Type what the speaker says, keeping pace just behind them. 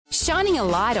shining a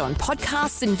light on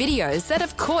podcasts and videos that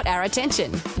have caught our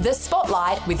attention. The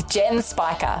Spotlight with Jen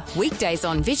Spiker. Weekdays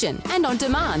on Vision and on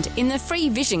demand in the free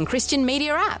Vision Christian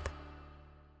Media app.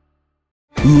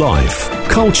 Life,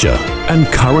 culture, and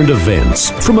current events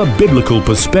from a biblical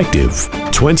perspective.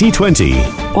 2020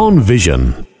 on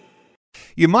Vision.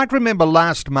 You might remember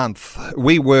last month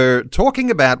we were talking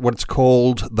about what's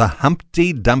called the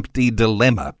Humpty Dumpty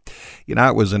dilemma. You know,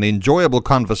 it was an enjoyable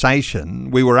conversation.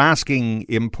 We were asking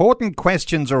important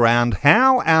questions around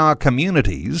how our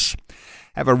communities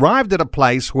have arrived at a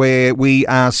place where we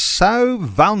are so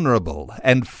vulnerable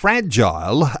and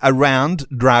fragile around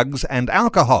drugs and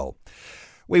alcohol.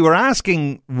 We were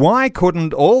asking, why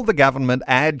couldn't all the government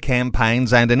ad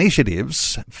campaigns and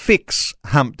initiatives fix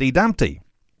Humpty Dumpty?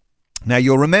 Now,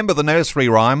 you'll remember the nursery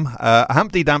rhyme,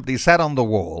 Humpty Dumpty sat on the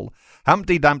wall,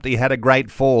 Humpty Dumpty had a great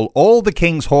fall, all the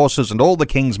king's horses and all the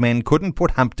king's men couldn't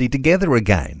put Humpty together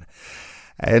again.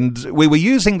 And we were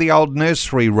using the old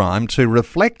nursery rhyme to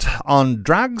reflect on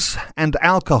drugs and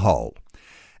alcohol,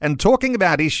 and talking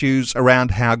about issues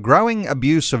around how growing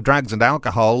abuse of drugs and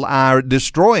alcohol are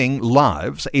destroying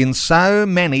lives in so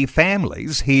many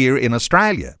families here in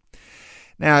Australia.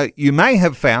 Now, you may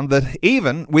have found that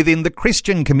even within the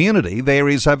Christian community, there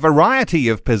is a variety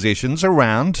of positions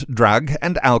around drug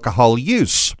and alcohol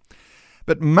use.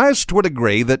 But most would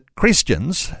agree that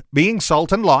Christians, being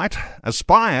salt and light,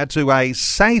 aspire to a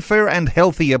safer and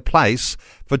healthier place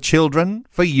for children,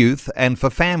 for youth, and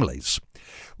for families.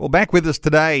 Well, back with us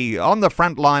today on the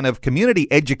front line of community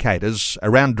educators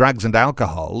around drugs and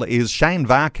alcohol is Shane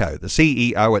Varcoe, the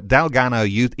CEO at Dalgarno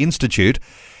Youth Institute.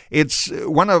 It's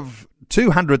one of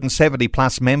 270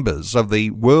 plus members of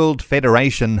the World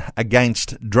Federation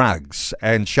Against Drugs.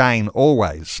 And Shane,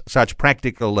 always such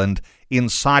practical and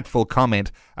insightful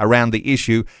comment around the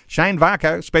issue. Shane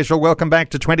Varcoe, special welcome back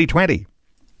to 2020.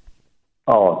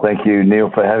 Oh, thank you, Neil,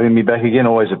 for having me back again.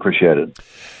 Always appreciate it.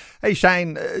 Hey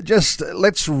Shane, just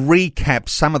let's recap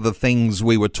some of the things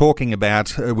we were talking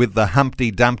about with the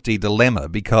Humpty Dumpty dilemma,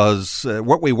 because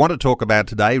what we want to talk about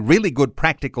today, really good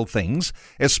practical things,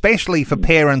 especially for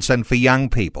parents and for young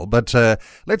people. But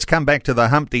let's come back to the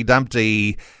Humpty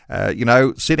Dumpty,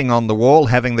 sitting on the wall,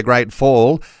 having the great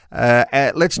fall.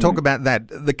 Let's talk about that.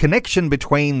 The connection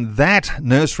between that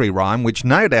nursery rhyme, which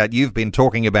no doubt you've been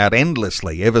talking about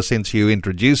endlessly ever since you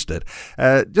introduced it.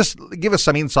 Just give us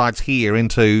some insights here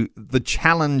into the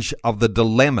challenge of the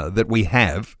dilemma that we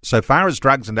have so far as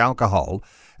drugs and alcohol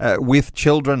with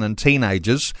children and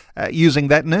teenagers using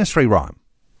that nursery rhyme.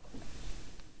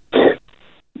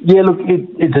 Yeah, look,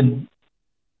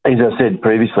 as I said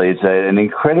previously, it's an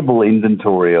incredible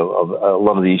inventory of a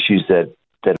lot of the issues that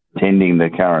are attending the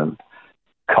current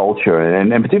culture,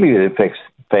 and particularly it affects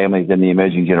families and the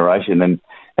emerging generation. And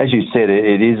as you said,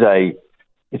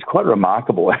 it's quite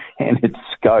remarkable in its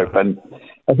scope. And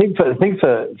I think for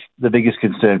the biggest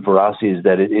concern for us is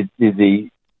that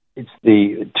it's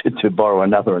to borrow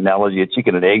another analogy, a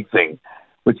chicken and egg thing,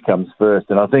 which comes first.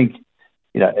 And I think,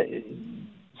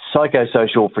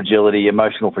 psychosocial fragility,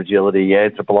 emotional fragility,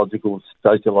 anthropological,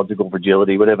 sociological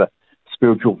fragility, whatever,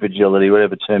 spiritual fragility,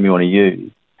 whatever term you want to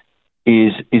use,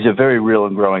 is a very real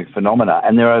and growing phenomena.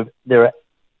 And there are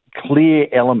clear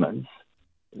elements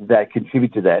that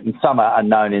contribute to that, and some are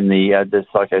known in the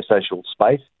psychosocial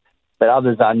space, but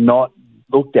others are not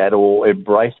looked at or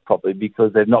embraced properly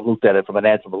because they've not looked at it from an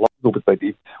anthropological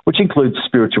perspective, which includes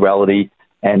spirituality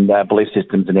and belief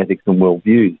systems and ethics and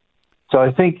worldviews. So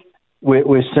I think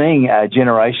we're seeing a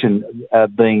generation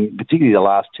being, particularly the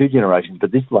last two generations,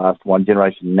 but this last one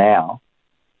generation now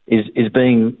is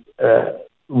being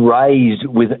raised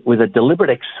with a deliberate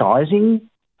excising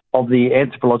of the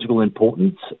anthropological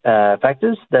importance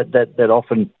factors that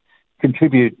often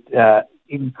contribute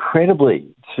incredibly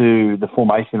to the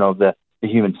formation of the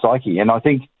human psyche. And I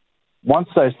think once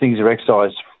those things are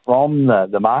excised from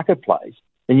the marketplace,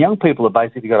 then young people have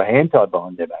basically got a hand tied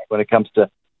behind their back when it comes to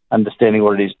understanding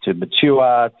what it is to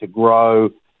mature, to grow,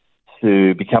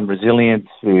 to become resilient,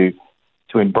 to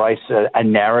embrace a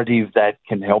narrative that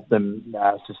can help them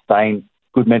sustain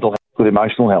good mental health, good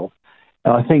emotional health.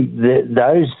 And I think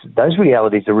those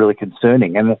realities are really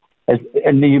concerning. And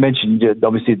you mentioned,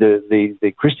 obviously,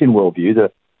 the Christian worldview,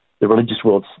 the religious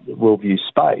worldview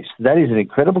space. That is an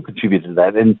incredible contributor to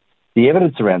that. And the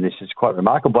evidence around this is quite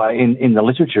remarkable in the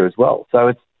literature as well.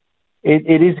 So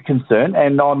it is a concern.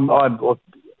 And I'm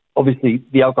obviously,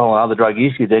 the alcohol and other drug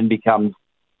issue then becomes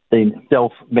the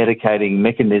self-medicating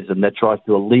mechanism that tries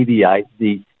to alleviate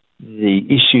the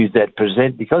issues that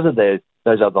present because of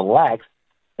those other lacks.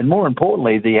 And more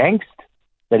importantly, the angst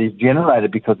that is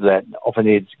generated because of that often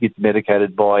gets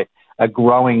medicated by a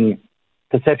growing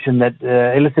perception that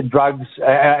illicit drugs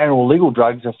and/or legal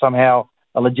drugs are somehow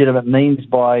a legitimate means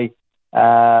by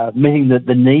meeting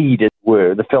the need, as it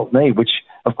were, the felt need, which,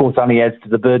 of course, only adds to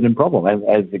the burden and problem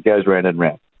as it goes round and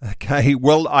round. Okay,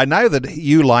 well, I know that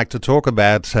you like to talk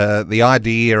about the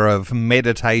idea of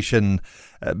meditation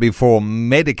before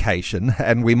medication,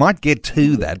 and we might get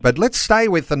to that, but let's stay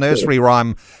with the nursery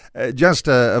rhyme just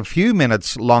a few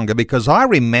minutes longer, because I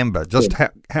remember just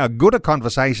how good a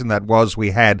conversation that was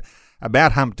we had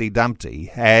about Humpty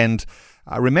Dumpty, and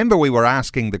I remember we were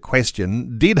asking the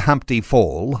question, did Humpty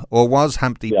fall or was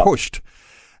Humpty pushed?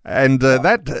 And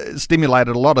that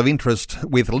stimulated a lot of interest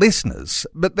with listeners.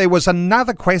 But there was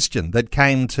another question that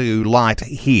came to light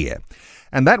here,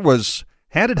 and that was,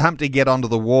 how did Humpty get onto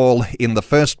the wall in the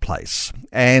first place?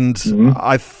 And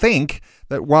I think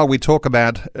that while we talk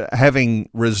about having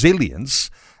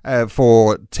resilience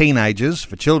for teenagers,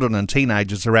 for children and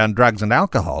teenagers around drugs and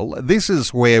alcohol, this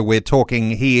is where we're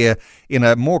talking here in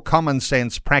a more common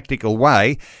sense, practical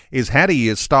way, is how do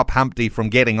you stop Humpty from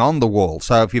getting on the wall?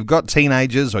 So if you've got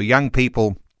teenagers or young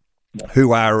people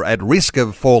who are at risk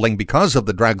of falling because of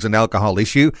the drugs and alcohol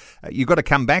issue, you've got to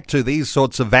come back to these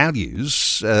sorts of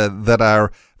values that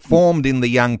are formed in the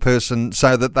young person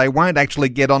so that they won't actually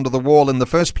get onto the wall in the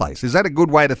first place. Is that a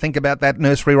good way to think about that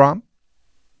nursery rhyme?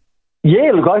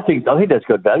 Yeah, look, I think that's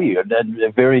got value and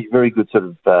a very, very good sort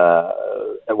of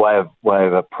way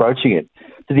of approaching it.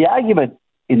 So the argument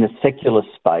in the secular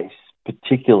space,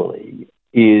 particularly,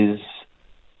 is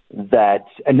that,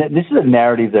 and this is a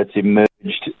narrative that's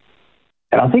emerged,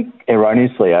 and I think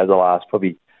erroneously over the last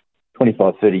probably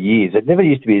 25, 30 years. It never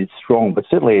used to be as strong, but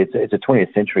certainly it's a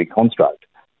 20th century construct.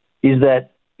 Is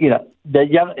that you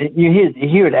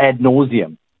hear it ad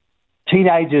nauseum.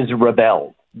 Teenagers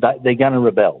rebel. They're going to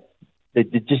rebel. They're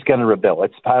just going to rebel.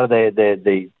 It's part of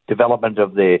the development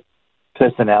of their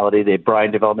personality, their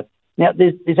brain development. Now,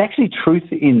 there's actually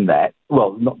truth in that.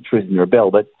 Well, not truth in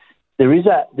rebel, but there is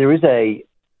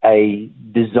a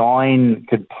design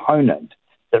component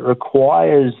that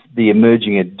requires the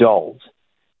emerging adult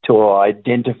to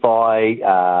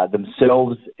identify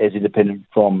themselves as independent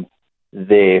from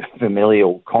their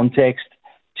familial context,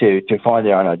 to find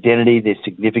their own identity, their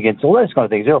significance, all those kind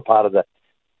of things. They're a part of that.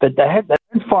 But they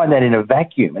don't find that in a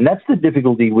vacuum. And that's the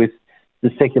difficulty with the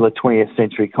secular 20th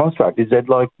century construct, is that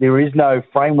there is no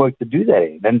framework to do that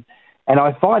in. And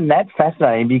I find that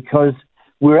fascinating because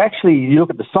you look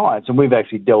at the science, and we've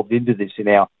actually delved into this in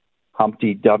our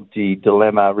Humpty Dumpty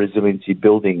Dilemma Resiliency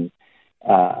Building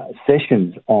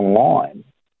sessions online.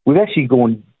 We've actually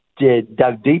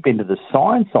dug deep into the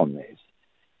science on this.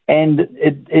 And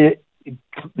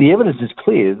the evidence is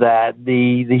clear that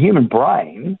the human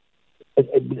brain,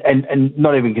 and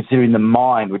not even considering the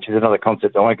mind, which is another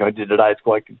concept I won't go into today, it's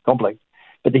quite complex,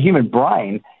 but the human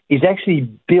brain is actually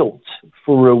built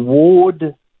for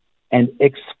reward and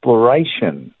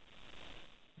exploration,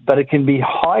 but it can be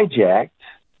hijacked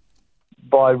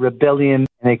by rebellion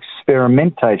and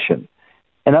experimentation.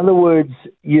 In other words,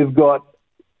 you've got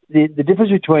the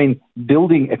difference between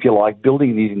building, if you like,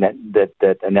 using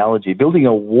that analogy, building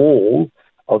a wall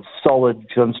of solid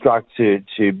construct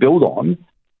to build on,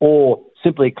 or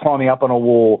simply climbing up on a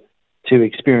wall to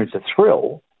experience a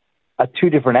thrill, are two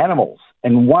different animals,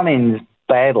 and one ends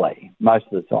badly most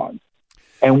of the time.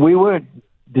 And we weren't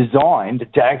designed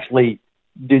to actually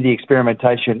do the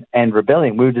experimentation and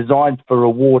rebellion. We were designed for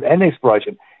reward and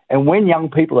exploration. And when young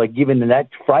people are given that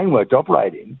framework to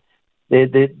operate in,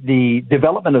 the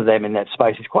development of them in that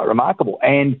space is quite remarkable.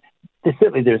 And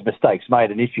there's mistakes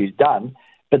made and issues done,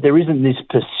 but there isn't this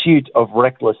pursuit of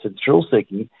reckless and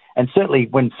thrill-seeking. And certainly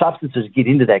when substances get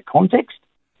into that context,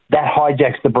 that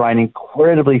hijacks the brain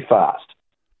incredibly fast,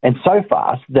 and so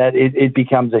fast that it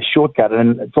becomes a shortcut.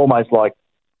 And it's almost like,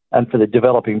 and for the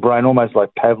developing brain, almost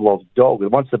like Pavlov's dog.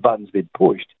 Once the button's been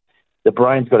pushed, the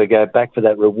brain's got to go back for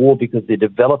that reward because the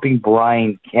developing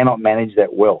brain cannot manage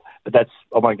that well. But I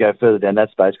won't go further down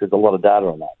that space because there's a lot of data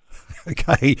on that.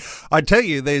 Okay. I tell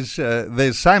you,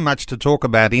 there's so much to talk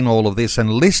about in all of this,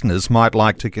 and listeners might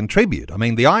like to contribute. I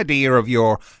mean, the idea of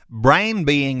your brain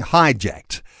being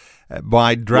hijacked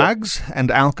by drugs and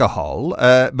alcohol,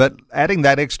 but adding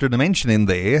that extra dimension in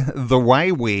there, the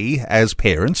way we as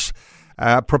parents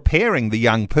preparing the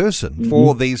young person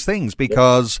for these things,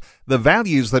 because the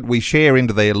values that we share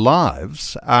into their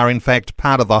lives are in fact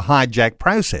part of the hijack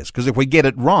process. Because if we get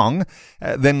it wrong,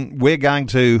 then we're going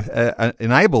to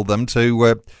enable them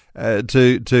to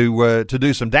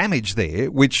do some damage there,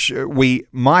 which we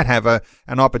might have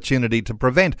an opportunity to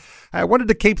prevent. I wanted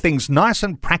to keep things nice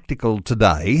and practical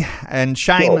today. And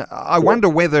Shane, I wonder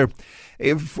whether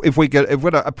if we've got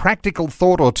a practical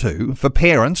thought or two for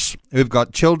parents who've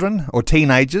got children or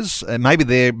teenagers, maybe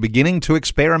they're beginning to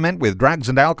experiment with drugs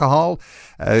and alcohol.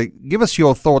 Give us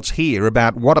your thoughts here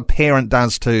about what a parent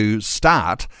does to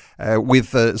start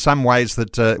with some ways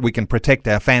that we can protect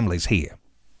our families here.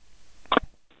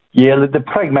 Yeah, the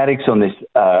pragmatics on this,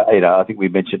 I think we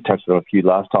touched on a few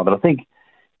last time, but I think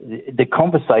the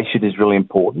conversation is really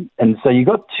important. And so you've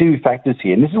got two factors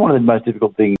here, and this is one of the most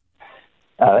difficult things,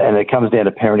 and it comes down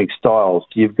to parenting styles.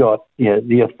 You've got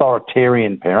the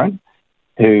authoritarian parent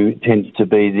who tends to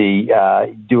be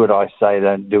the do what I say,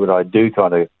 don't do what I do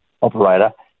kind of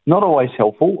operator. Not always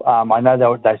helpful. I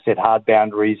know they set hard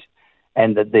boundaries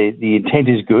and that the intent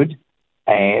is good,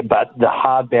 but the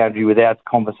hard boundary without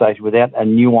conversation, without a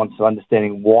nuance of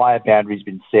understanding why a boundary's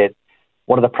been set,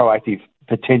 what are the proactive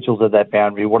potentials of that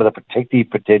boundary, what are the protective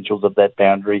potentials of that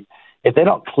boundary, if they're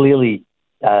not clearly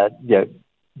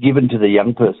given to the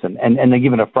young person and they're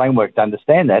given a framework to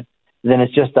understand that, then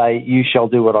it's just you shall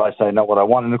do what I say, not what I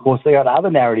want. And of course, they got other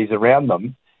narratives around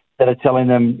them that are telling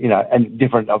them, and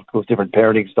different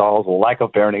parenting styles or lack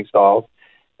of parenting styles,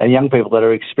 and young people that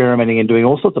are experimenting and doing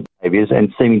all sorts of behaviours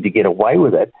and seeming to get away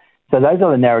with it. So those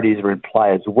other narratives are in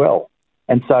play as well.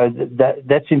 And so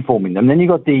that's informing them. Then you've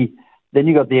got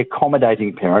the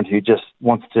accommodating parent who just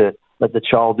wants to let the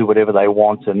child do whatever they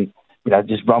want and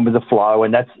just run with the flow.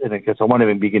 And I guess I won't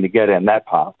even begin to go down that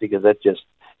path because that just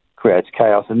creates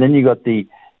chaos. And then you've got the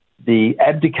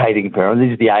abdicating parent.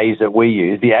 These are the A's that we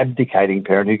use. The abdicating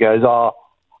parent who goes,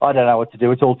 I don't know what to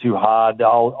do. It's all too hard.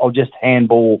 I'll just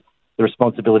handball the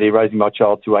responsibility of raising my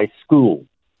child to a school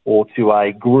or to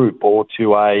a group or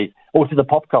to the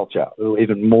pop culture, or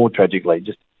even more tragically,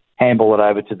 just handball it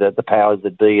over to the powers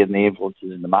that be and the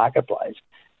influences in the marketplace.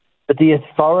 But the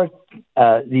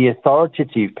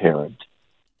authoritative parent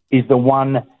is the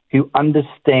one who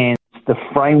understands the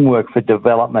framework for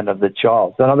development of the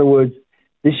child. So in other words,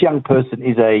 this young person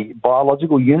is a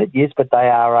biological unit, yes, but they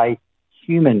are a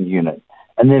human unit.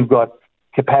 And they've got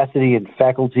capacity and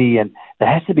faculty, and that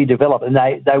has to be developed. And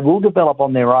they will develop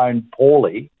on their own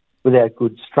poorly without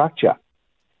good structure.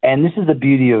 And this is the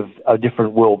beauty of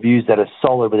different worldviews that are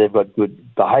solid, where they've got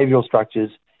good behavioural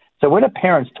structures. So when a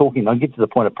parent's talking, I'll get to the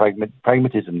point of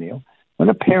pragmatism, Neil. When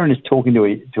a parent is talking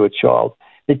to a child,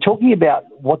 they're talking about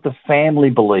what the family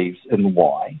believes and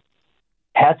why,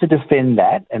 how to defend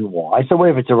that and why. So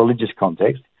whether it's a religious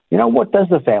context, what does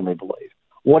the family believe?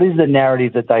 What is the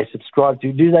narrative that they subscribe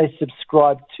to? Do they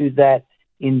subscribe to that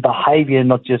in behaviour,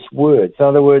 not just words? So in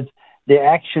other words, their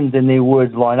actions and their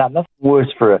words line up. Nothing worse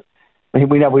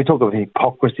we talk about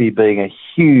hypocrisy being a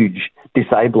huge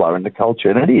disabler in the culture,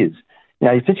 and it is.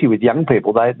 Especially with young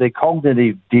people, the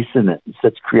cognitive dissonance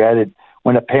that's created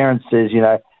when a parent says,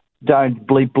 don't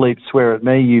bleep, bleep, swear at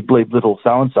me, you bleep little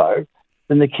so-and-so,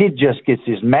 then the kid just gets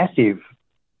this massive,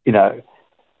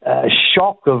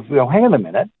 shock of, hang on a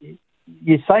minute,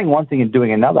 you're saying one thing and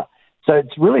doing another. So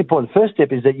it's really important. The first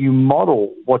step is that you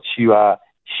model what you are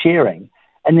sharing,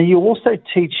 and then you also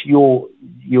teach your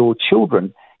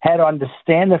children how to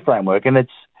understand the framework. And it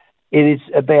is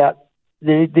about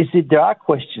there are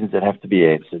questions that have to be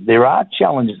answered. There are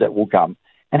challenges that will come,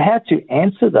 and how to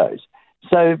answer those.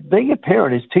 So being a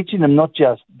parent is teaching them not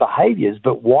just behaviours,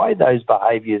 but why those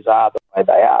behaviours are the way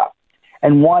they are,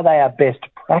 and why they are best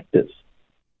practice.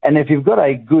 And if you've got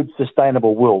a good,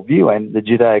 sustainable worldview, and the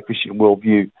Judeo-Christian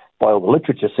worldview by all the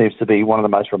literature seems to be one of the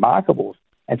most remarkable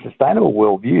and sustainable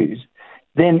worldviews,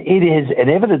 then it is an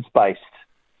evidence-based,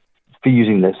 for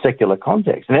using the secular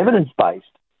context, an evidence-based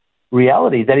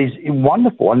reality that is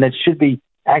wonderful and that should be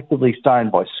actively sown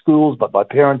by schools, but by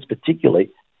parents particularly,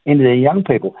 into their young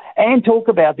people. And talk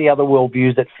about the other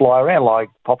worldviews that fly around, like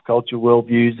pop culture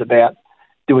worldviews about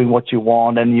doing what you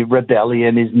want, and your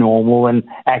rebellion is normal and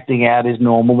acting out is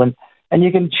normal, and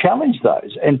you can challenge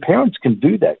those, and parents can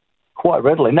do that quite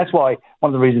readily. And that's why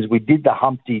one of the reasons we did the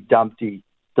Humpty Dumpty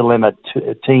Dilemma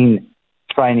teen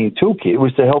training toolkit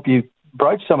was to help you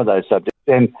broach some of those subjects,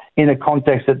 and in a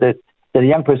context that a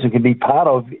young person can be part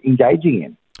of engaging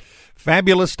in.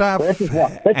 Fabulous stuff. So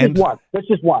that's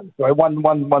just one. Sorry,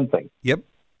 one thing. Yep.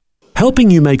 Helping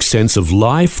you make sense of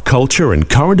life, culture and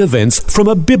current events from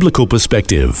a biblical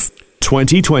perspective.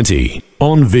 2020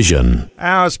 on Vision.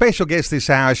 Our special guest this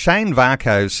hour, Shane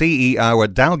Varcoe, CEO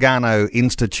at Dalgarno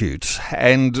Institute,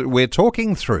 and we're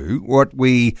talking through what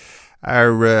we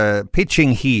are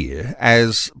pitching here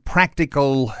as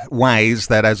practical ways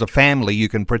that as a family you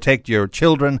can protect your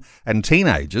children and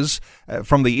teenagers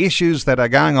from the issues that are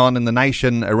going on in the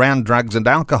nation around drugs and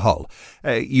alcohol.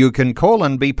 You can call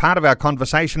and be part of our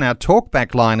conversation. Our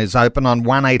talkback line is open on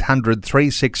 1800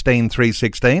 316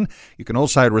 316. You can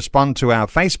also respond to our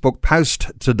Facebook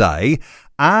post today.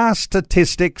 Are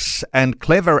statistics and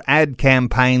clever ad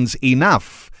campaigns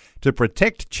enough to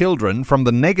protect children from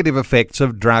the negative effects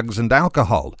of drugs and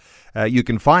alcohol? You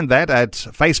can find that at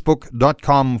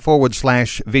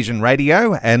facebook.com/Vision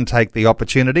Radio and take the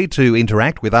opportunity to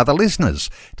interact with other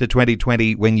listeners to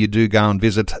 2020 when you do go and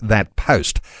visit that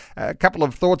post. A couple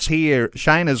of thoughts here,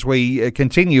 Shane, as we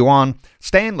continue on.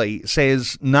 Stanley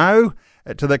says no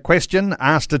to the question,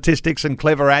 are statistics and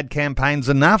clever ad campaigns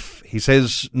enough? He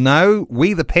says, no,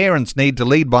 we the parents need to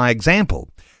lead by example.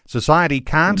 Society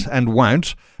can't and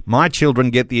won't. My children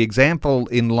get the example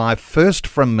in life first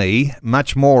from me.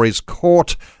 Much more is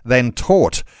caught than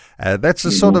taught. That's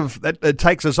a sort of, that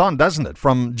takes us on, doesn't it?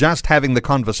 From just having the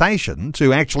conversation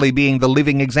to actually being the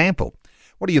living example.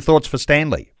 What are your thoughts for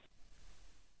Stanley?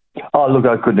 Oh, look,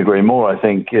 I couldn't agree more. I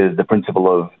think the principle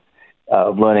of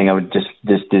learning, I would just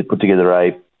did put together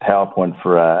a PowerPoint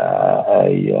for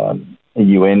a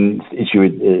UN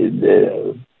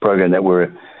issue program that we're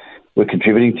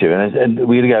contributing to, and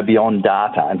we're going to go beyond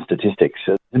data and statistics.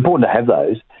 So it's important to have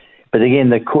those, but again,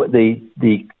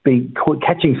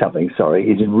 catching something,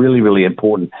 is really, really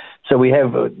important. So we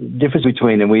have a difference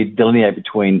between, and we delineate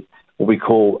between what we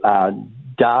call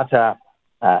data,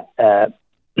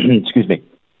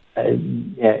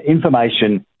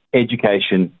 information,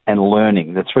 education, and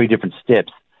learning. The three different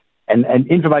steps, and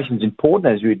information is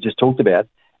important, as we just talked about,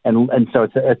 and so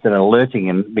it's an alerting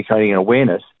and becoming an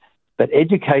awareness. But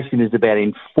education is about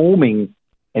informing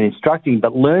and instructing,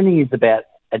 but learning is about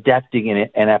adapting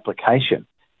and application.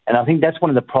 And I think that's one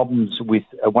of the problems with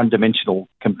a one-dimensional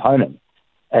component.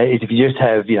 Is if you just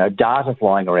have data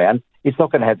flying around, it's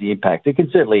not going to have the impact. It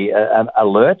can certainly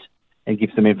alert and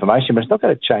give some information, but it's not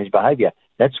going to change behaviour.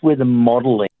 That's where the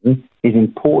modelling is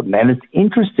important. And it's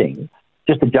interesting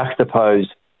just to juxtapose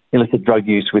illicit drug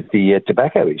use with the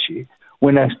tobacco issue.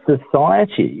 When a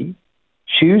society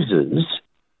chooses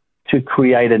to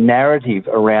create a narrative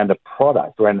around a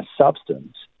product, around a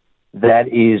substance that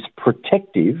is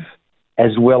protective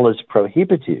as well as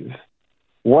prohibitive,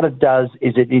 what it does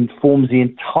is it informs the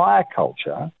entire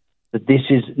culture that this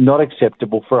is not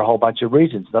acceptable for a whole bunch of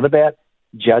reasons. Not about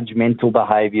judgmental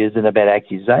behaviours and about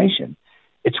accusation.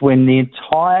 It's when the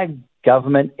entire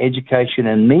government, education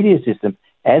and media system,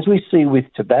 as we see with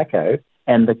tobacco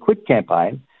and the Quit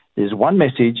campaign, there's one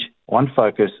message, one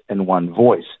focus and one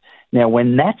voice. Now,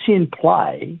 when that's in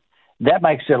play, that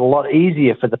makes it a lot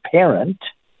easier for the parent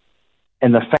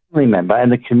and the family member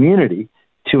and the community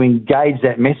to engage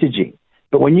that messaging.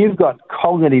 But when you've got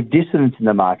cognitive dissonance in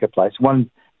the marketplace, one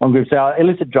group say,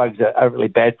 illicit drugs are overly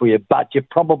bad for you, but you're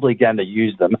probably going to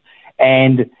use them.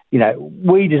 And,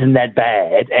 weed isn't that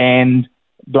bad and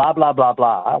blah, blah, blah,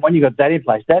 blah. When you've got that in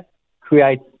place, that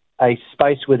creates a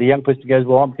space where the young person goes,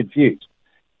 well, I'm confused.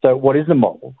 So what is the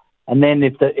model? And then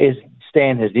as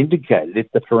Stan has indicated,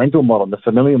 if the parental model and the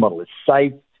familial model is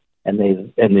safe and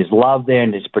there's love there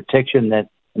and there's protection, and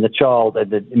the child and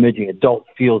the emerging adult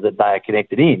feel that they are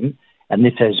connected in, and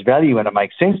this has value and it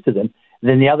makes sense to them,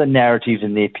 then the other narratives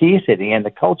in their peer setting and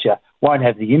the culture won't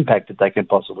have the impact that they can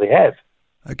possibly have.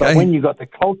 Okay. But when you've got the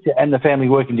culture and the family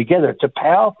working together, it's a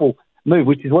powerful move,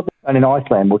 which is what they've done in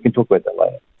Iceland. We can talk about that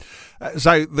later.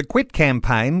 So the Quit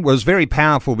campaign was very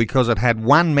powerful because it had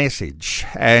one message,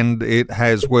 and it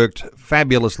has worked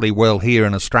fabulously well here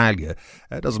in Australia.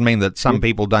 It doesn't mean that some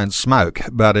people don't smoke,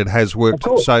 but it has worked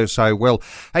so well.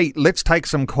 Hey, let's take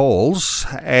some calls,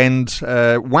 and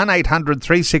 1800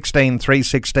 316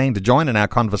 316 to join in our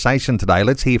conversation today.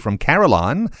 Let's hear from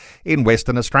Caroline in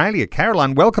Western Australia.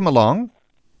 Caroline, welcome along.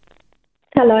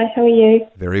 Hello, how are you?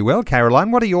 Very well,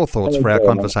 Caroline. What are your thoughts for our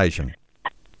conversation?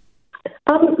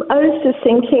 I was just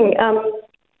thinking,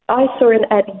 I saw an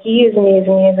ad years and years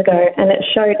and years ago, and it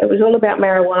showed it was all about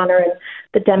marijuana and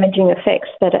the damaging effects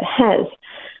that it has.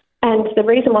 And the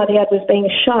reason why the ad was being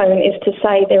shown is to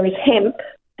say there is hemp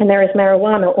and there is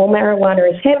marijuana. All marijuana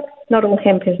is hemp, not all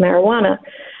hemp is marijuana.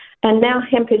 And now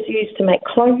hemp is used to make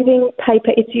clothing,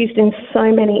 paper. It's used in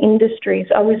so many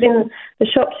industries. I was in the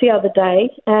shops the other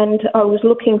day and I was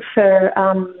looking for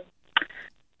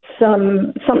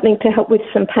something to help with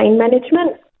some pain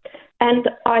management. And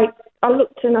I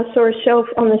looked and I saw a shelf.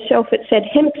 On the shelf it said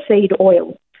hemp seed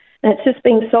oil. And it's just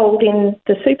being sold in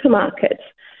the supermarkets.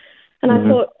 And I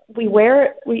thought, we wear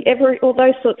it, all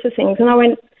those sorts of things. And I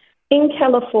went, in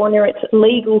California it's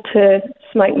legal to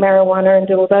smoke marijuana and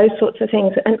do all those sorts of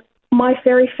things. And my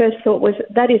very first thought was,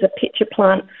 that is a pitcher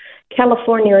plant.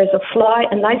 California is a fly,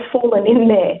 and they've fallen in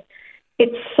there.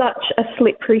 It's such a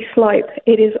slippery slope.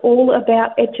 It is all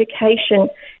about education.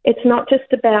 It's not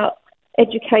just about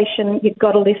education. You've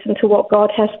got to listen to what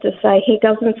God has to say. He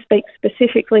doesn't speak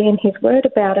specifically in his word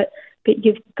about it, but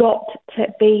you've got to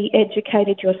be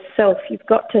educated yourself. You've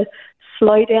got to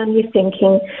slow down your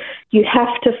thinking. You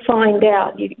have to find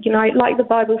out. You know, like the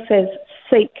Bible says,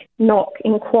 seek, knock,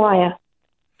 inquire,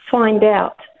 find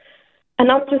out.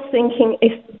 And I'm just thinking,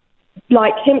 if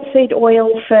like hemp seed oil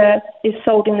is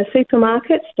sold in the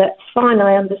supermarkets, that's fine.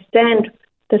 I understand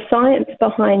the science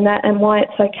behind that and why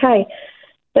it's okay.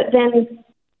 But then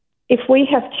if we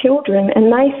have children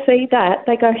and they see that,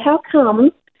 they go, how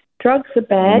come drugs are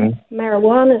bad,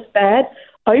 marijuana's bad,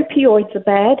 opioids are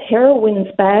bad, heroin's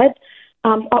bad,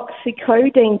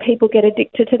 oxycodone, people get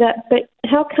addicted to that. But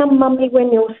how come mummy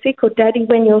when you're sick, or daddy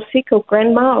when you're sick, or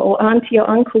grandma or auntie or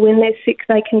uncle when they're sick,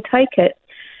 they can take it?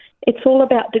 It's all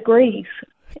about degrees.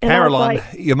 And Caroline,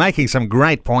 you're making some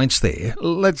great points there.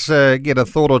 Let's get a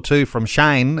thought or two from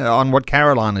Shane on what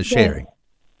Caroline is sharing.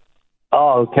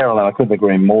 Oh, Caroline, I couldn't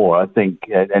agree more. I think,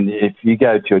 and if you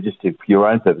go to, just for your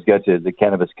own purpose, go to the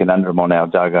Cannabis Conundrum on our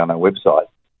Dalgarno website.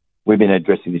 We've been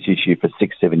addressing this issue for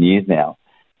 6-7 years now.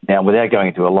 Now, without going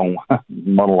into a long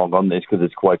monologue on this, because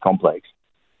it's quite complex,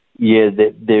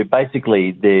 they're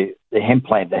basically the hemp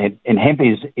plant, and hemp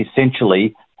is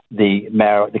essentially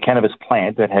the cannabis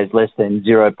plant that has less than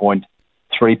 0.3%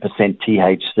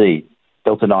 THC,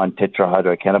 delta-9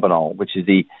 tetrahydrocannabinol, which is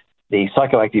the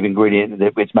psychoactive ingredient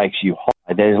which makes you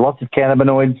high. There's lots of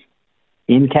cannabinoids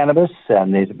in cannabis,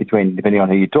 and there's depending on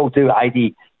who you talk to,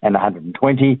 80 and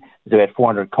 120. There's about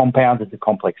 400 compounds. It's a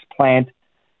complex plant.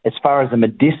 As far as a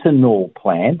medicinal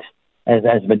plant, as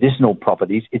medicinal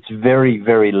properties, it's very,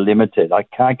 very limited. I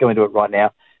can't go into it right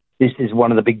now. This is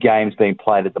one of the big games being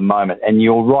played at the moment. And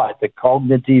you're right, the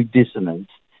cognitive dissonance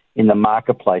in the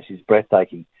marketplace is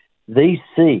breathtaking. These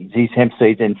seeds, these hemp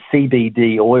seeds and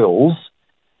CBD oils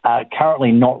are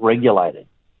currently not regulated.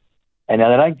 And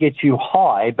now they don't get you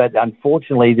high, but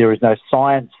unfortunately there is no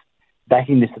science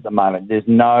backing this at the moment. There's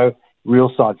no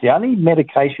real science. The only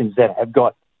medications that have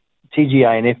got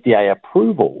TGA and FDA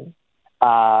approval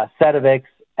are Sativex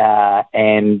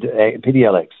and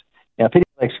Pedialex. Now,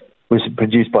 Pedialex was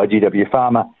produced by GW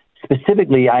Pharma,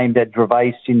 specifically aimed at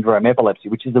Dravet syndrome epilepsy,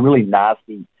 which is a really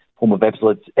nasty form of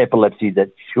epilepsy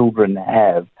that children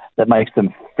have that makes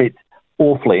them fit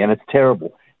awfully, and it's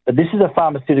terrible. But this is a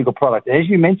pharmaceutical product. As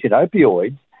you mentioned,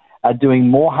 opioids are doing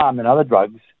more harm than other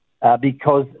drugs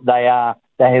because they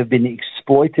have been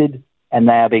exploited and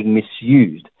they are being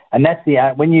misused. And that's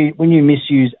when you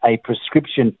misuse a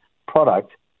prescription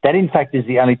product, that in fact is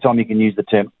the only time you can use the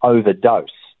term overdose,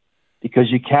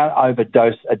 because you can't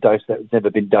overdose a dose that's never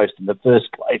been dosed in the first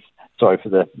place. Sorry for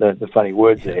the funny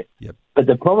words there. Yep. But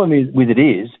the problem is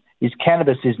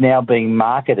cannabis is now being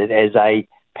marketed as a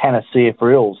panacea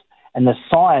for ills, and the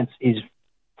science is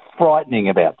frightening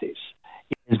about this.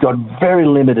 It's got very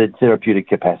limited therapeutic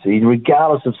capacity,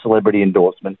 regardless of celebrity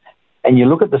endorsement. And you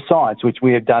look at the science, which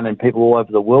we have done and people all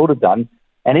over the world have done,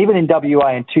 and even in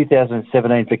WA in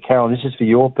 2017, for Carol, this is for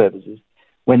your purposes,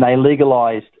 when they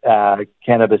legalised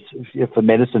cannabis for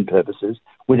medicine purposes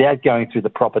without going through the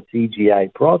proper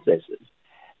TGA processes,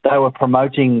 they were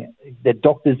promoting that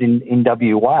doctors in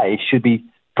WA should be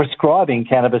prescribing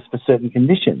cannabis for certain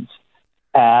conditions,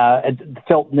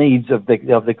 felt needs of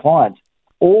the clients.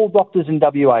 All doctors in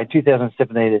WA in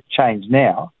 2017, it's changed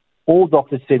now, all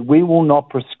doctors said, we will not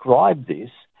prescribe this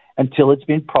until it's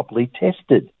been properly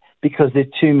tested because there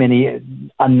are too many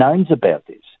unknowns about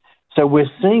this. So we're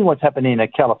seeing what's happening in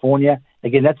California.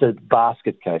 Again, that's a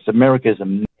basket case. America's a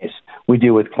mess. We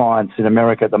deal with clients in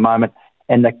America at the moment,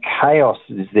 and the chaos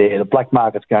is there. The black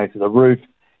market's going through the roof.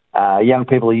 Young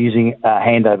people are using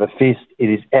hand over fist. It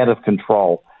is out of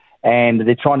control. And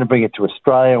they're trying to bring it to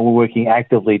Australia, and we're working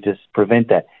actively to prevent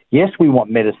that. Yes, we want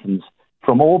medicines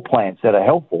from all plants that are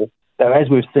helpful, though as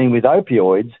we've seen with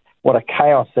opioids, what a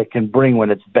chaos that can bring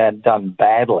when it's done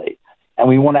badly. And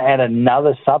we want to add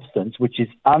another substance which is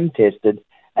untested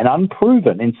and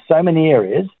unproven in so many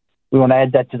areas. We want to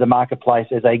add that to the marketplace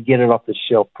as a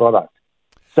get-it-off-the-shelf product.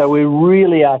 So we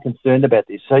really are concerned about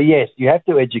this. So, yes, you have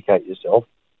to educate yourself.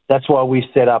 That's why we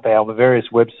set up our various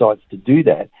websites to do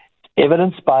that.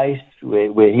 Evidence-based.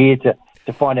 We're here to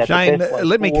to find out Shane, the best way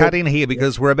let me forward. cut in here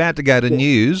because we're about to go to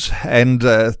news, and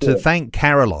to thank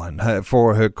Caroline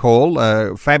for her call,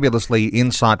 fabulously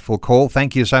insightful call.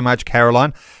 Thank you so much,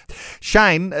 Caroline.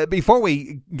 Shane, before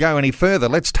we go any further,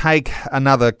 let's take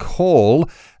another call.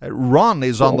 Ron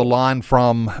is on the line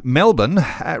from Melbourne.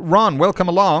 Ron, welcome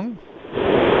along.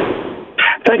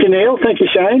 Thank you, Neil. Thank you,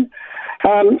 Shane.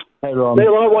 Hey, Ron.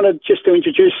 Neil, I wanted just to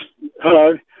introduce,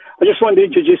 hello, I just wanted to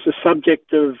introduce the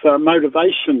subject of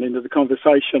motivation into the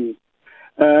conversation.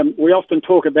 We often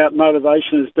talk about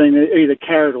motivation as being either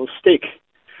carrot or stick,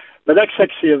 but that's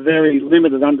actually a very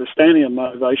limited understanding of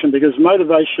motivation, because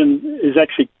motivation is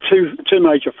actually two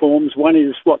major forms. One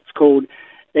is what's called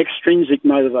extrinsic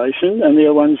motivation, and the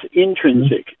other one's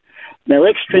intrinsic. Now,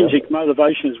 extrinsic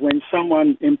motivation is when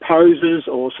someone imposes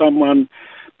or someone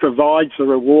provides a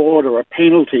reward or a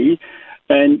penalty,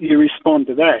 and you respond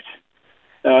to that.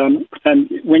 And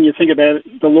when you think about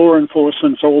it, the law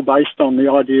enforcement's all based on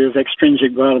the idea of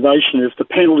extrinsic motivation. If the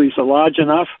penalties are large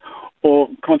enough, or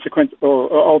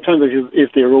alternatively,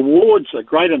 if the rewards are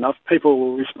great enough, people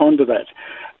will respond to that.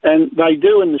 And they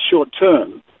do in the short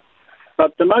term.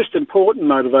 But the most important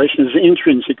motivation is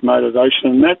intrinsic motivation,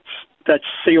 and that's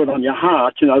sealed on your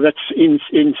heart. You know, that's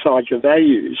inside your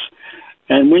values.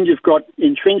 And when you've got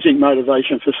intrinsic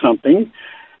motivation for something,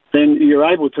 then you're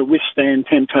able to withstand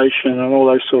temptation and all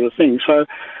those sort of things. So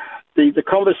the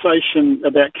conversation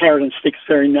about carrot and stick is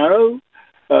very narrow.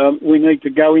 We need to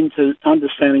go into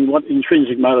understanding what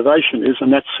intrinsic motivation is,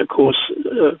 and that's, of course,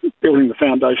 building the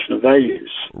foundation of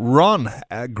values. Ron,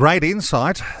 great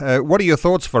insight. What are your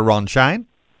thoughts for Ron, Shane?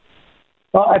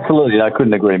 Oh, absolutely. I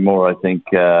couldn't agree more. I think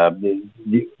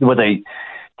what they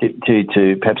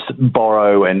to perhaps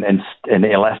borrow and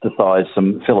elasticize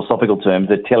some philosophical terms,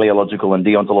 the teleological and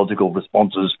deontological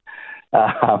responses.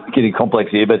 Getting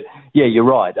complex here, but yeah, you're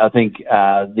right. I think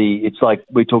it's like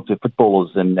we talk to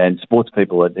footballers and sports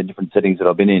people at different settings that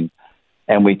I've been in,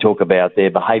 and we talk about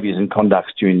their behaviours and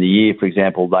conducts during the year. For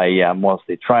example, they whilst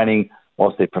they're training,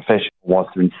 whilst they're professional,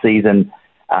 whilst they're in season,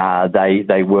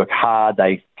 they work hard.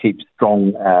 They keep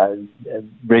strong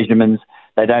regimens.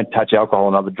 They don't touch alcohol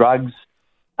and other drugs.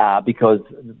 Because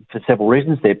for several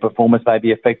reasons, their performance may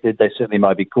be affected. They certainly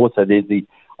may be caught. So there's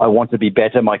I want to be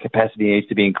better. My capacity needs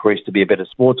to be increased to be a better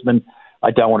sportsman.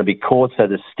 I don't want to be caught. So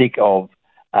the stick of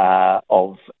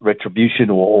retribution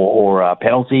or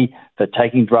penalty for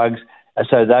taking drugs.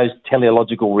 So those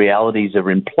teleological realities are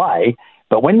in play.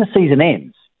 But when the season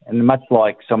ends, and much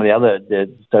like some of the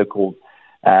so-called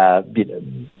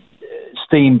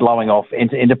steam blowing off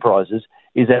enterprises,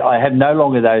 is that I have no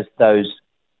longer those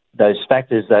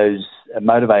factors, those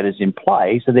motivators in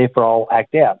play, so therefore I'll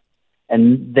act out.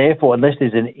 And therefore, unless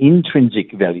there's an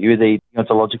intrinsic value, the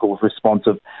ontological response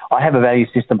of, I have a value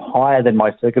system higher than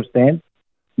my circumstance,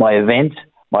 my event,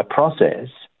 my process,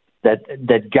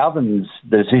 that governs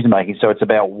the decision-making, so it's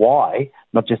about why,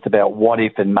 not just about what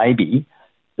if and maybe,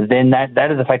 then that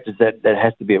are the factors that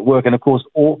has to be at work. And, of course,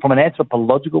 from an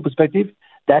anthropological perspective,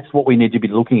 that's what we need to be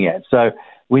looking at. So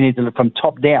we need to look from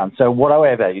top down. So what are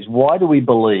our values? Why do we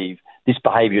believe this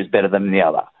behaviour is better than the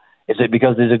other? Is it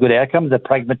because there's a good outcome, the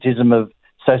pragmatism of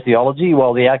sociology?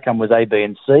 Well, the outcome was A, B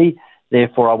and C,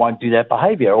 therefore I won't do that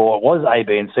behaviour. Or it was A,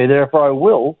 B and C, therefore I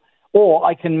will. Or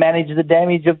I can manage the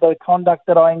damage of the conduct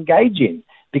that I engage in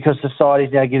because society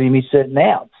is now giving me certain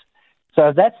outs. So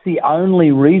if that's the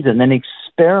only reason, then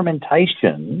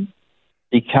experimentation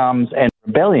becomes, and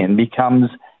rebellion becomes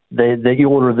the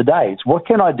order of the day. It's what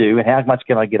can I do and how much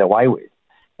can I get away with,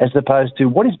 as opposed to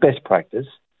what is best practice,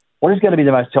 what is going to be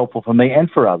the most helpful for me and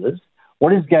for others,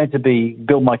 what is going to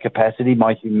build my capacity,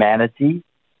 my humanity,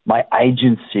 my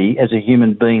agency as a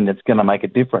human being that's going to make a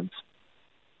difference.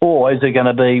 Or is it going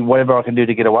to be whatever I can do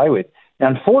to get away with? Now,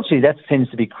 unfortunately, that tends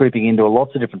to be creeping into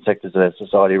lots of different sectors of our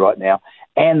society right now,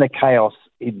 and the chaos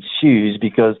ensues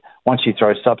because once you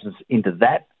throw substance into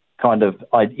that kind of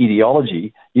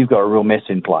ideology, you've got a real mess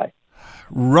in play.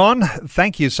 Ron,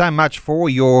 thank you so much for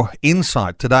your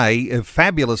insight today.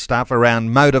 Fabulous stuff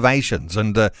around motivations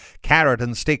and carrot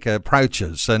and stick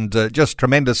approaches, and just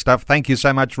tremendous stuff. Thank you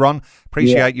so much, Ron.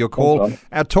 Appreciate your call.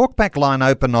 Our talkback line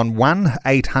open on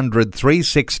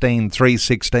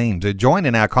 1-800-316-316 to join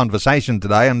in our conversation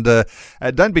today. And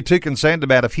don't be too concerned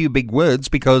about a few big words,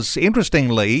 because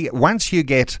interestingly, once you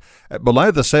get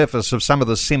below the surface of some of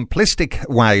the simplistic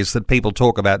ways that people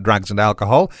talk about drugs and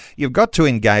alcohol, you've got to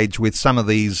engage with some of of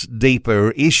these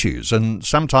deeper issues. And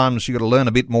sometimes you've got to learn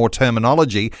a bit more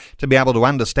terminology to be able to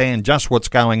understand just what's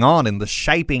going on in the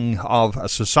shaping of a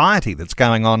society that's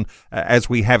going on as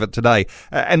we have it today.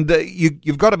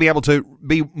 You've got to be able to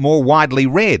be more widely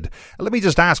read. Let me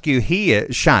just ask you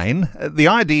here, Shane, the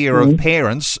idea of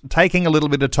parents taking a little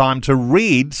bit of time to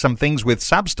read some things with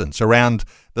substance around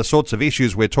the sorts of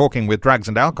issues we're talking with drugs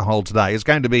and alcohol today is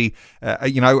going to be,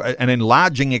 an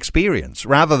enlarging experience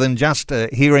rather than just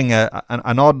hearing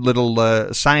an odd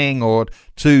little saying or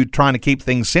two trying to keep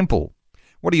things simple.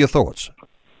 What are your thoughts?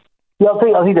 Yeah,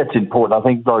 I think that's important. I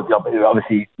think,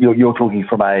 obviously, you're talking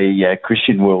from a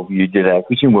Christian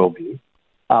worldview.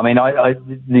 I mean,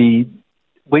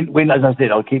 when as I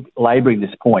said, I'll keep labouring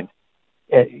this point.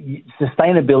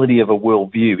 Sustainability of a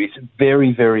worldview is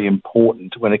very, very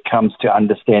important when it comes to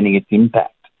understanding its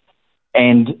impact.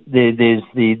 And there's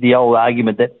the old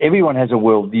argument that everyone has a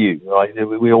worldview, right?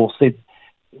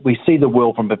 We see the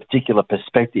world from a particular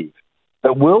perspective.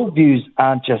 But worldviews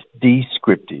aren't just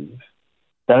descriptive.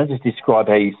 They don't just describe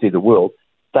how you see the world.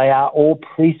 They are all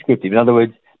prescriptive. In other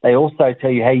words, they also tell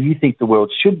you how you think the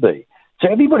world should be. So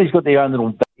everybody's got their own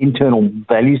little internal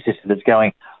value system that's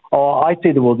going, I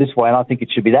see the world this way and I think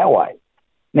it should be that way.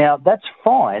 Now, that's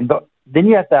fine, but then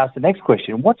you have to ask the next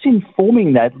question. What's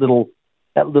informing that little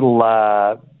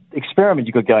experiment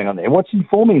you've got going on there? What's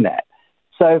informing that?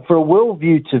 So for a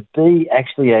worldview to be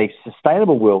actually a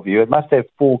sustainable worldview, it must have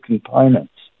four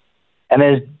components. And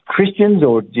as Christians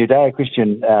or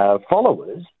Judeo-Christian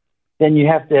followers, then you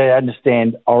have to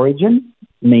understand origin,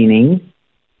 meaning,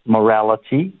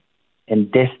 morality, and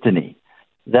destiny.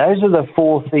 Those are the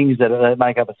four things that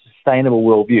make up a sustainable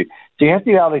worldview. So you have to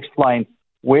be able to explain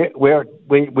where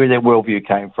their worldview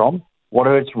came from, what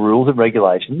are its rules and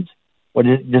regulations,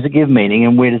 does it give meaning,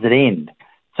 and where does it end?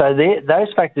 So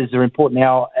those factors are important.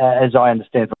 Now, as I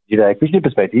understand from a Judeo-Christian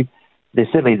perspective,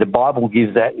 certainly the Bible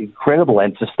gives that incredible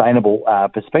and sustainable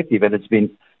perspective, and it's been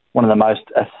one of the most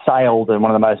assailed and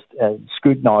one of the most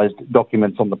scrutinised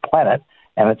documents on the planet,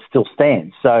 and it still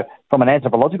stands. So from an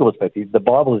anthropological perspective, the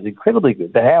Bible is incredibly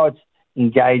good, but how it's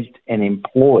engaged and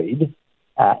employed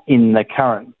in the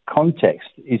current context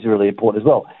is really important as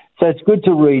well. So it's good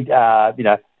to read,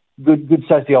 good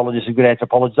sociologists and good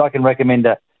anthropologists. I can recommend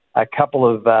a couple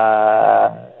of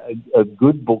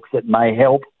good books that may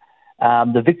help.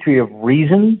 The Victory of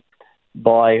Reason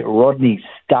by Rodney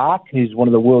Stark, who's one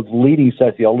of the world's leading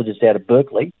sociologists out of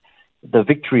Berkeley. The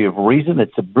Victory of Reason,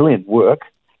 it's a brilliant work.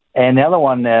 And the other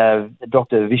one,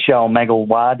 Dr. Vishal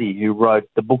Mangalwadi, who wrote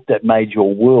The Book That Made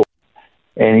Your World,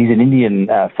 and he's an Indian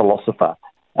philosopher.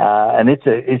 And it's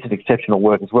an exceptional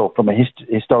work as well from a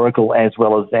historical as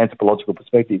well as anthropological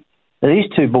perspective. Now, these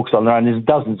two books on their own, there's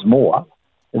dozens more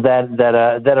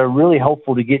that are really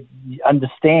helpful to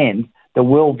understand the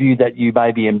worldview that you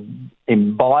may be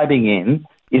imbibing in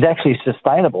is actually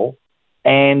sustainable.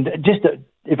 And just,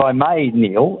 if I may,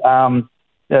 Neil,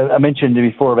 I mentioned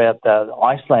before about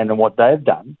Iceland and what they've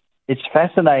done. It's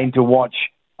fascinating to watch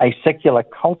a secular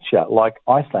culture like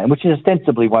Iceland, which is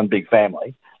ostensibly one big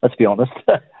family. Let's be honest.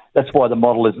 That's why the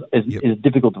model is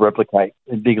difficult to replicate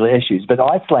in bigger issues. But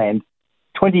Iceland,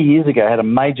 20 years ago, had a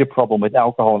major problem with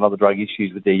alcohol and other drug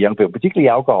issues with their young people, particularly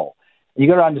alcohol. You've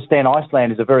got to understand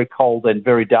Iceland is a very cold and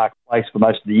very dark place for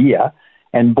most of the year,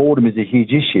 and boredom is a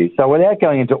huge issue. So without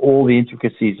going into all the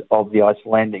intricacies of the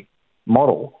Icelandic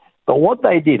model, but what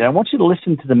they did, and I want you to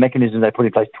listen to the mechanism they put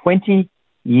in place 20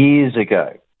 years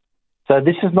ago. So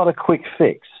this is not a quick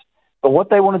fix. But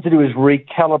what they wanted to do is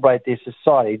recalibrate their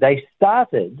society. They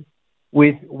started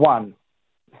with, one,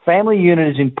 family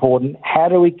unit is important. How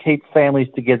do we keep families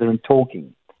together and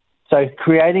talking? So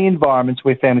creating environments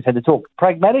where families had to talk.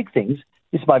 Pragmatic things,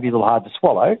 this might be a little hard to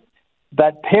swallow,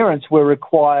 but parents were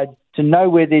required to know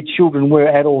where their children were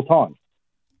at all times,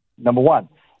 number one.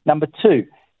 Number two,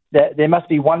 that there must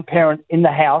be one parent in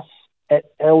the house at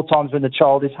all times when the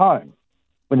child is home,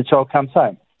 when the child comes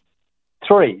home.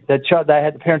 Three, the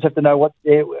parents have to know what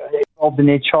they're involved in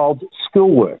their child's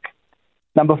schoolwork.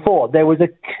 Number four, there was a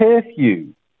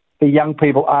curfew for young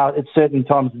people at certain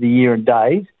times of the year and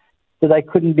days, so they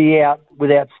couldn't be out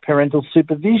without parental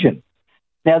supervision.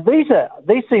 Now,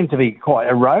 these seem to be quite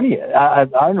erroneous,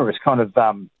 onerous kind of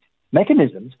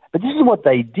mechanisms, but this is what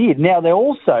they did. Now, they're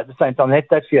also, at the same time,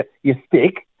 that's your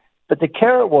stick, but the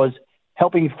carrot was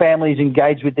helping families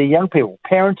engage with their young people,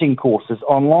 parenting courses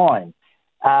online.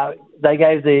 They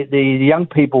gave the young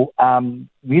people,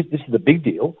 this is a big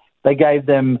deal, they gave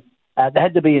them, they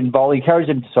had to be involved, encouraged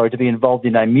them, to be involved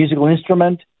in a musical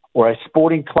instrument or a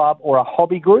sporting club or a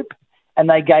hobby group, and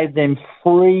they gave them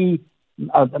free,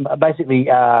 basically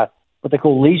what they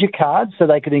call leisure cards, so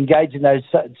they could engage in those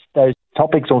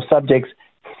topics or subjects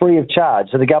free of charge.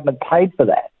 So the government paid for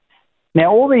that.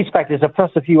 Now, all these factors,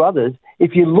 plus a few others,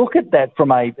 if you look at that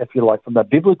from a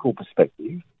biblical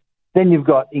perspective, then you've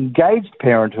got engaged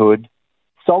parenthood,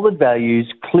 solid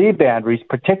values, clear boundaries,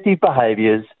 protective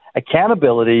behaviours,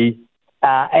 accountability,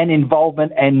 and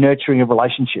involvement and nurturing of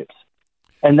relationships.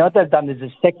 And what they've done is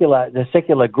the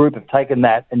secular group have taken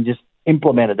that and just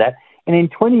implemented that. And in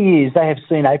 20 years, they have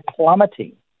seen a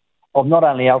plummeting of not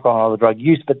only alcohol and other drug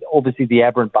use, but obviously the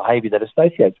aberrant behaviour that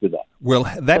associates with that. Well,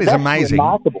 that's amazing.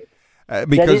 Remarkable.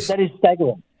 Because that is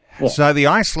staggering. Yeah. So the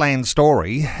Iceland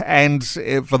story, and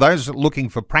for those looking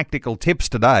for practical tips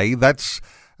today, that's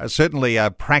certainly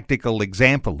a practical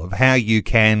example of how you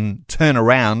can turn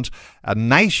around a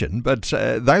nation, but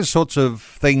those sorts of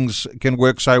things can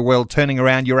work so well turning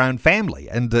around your own family.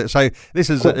 And so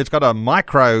this is, it's got a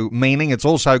micro meaning. It's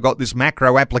also got this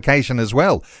macro application as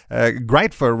well.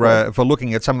 Great for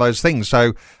looking at some of those things.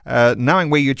 So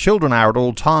knowing where your children are at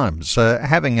all times,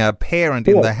 having a parent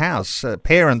in the house,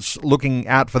 parents looking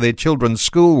out for their children's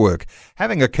schoolwork,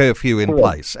 having a curfew in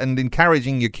place and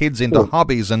encouraging your kids into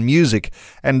hobbies and music,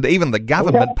 and even the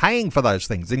government paying for those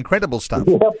things. Incredible stuff.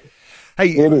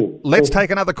 Hey, let's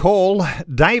take another call.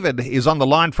 David is on the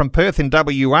line from Perth in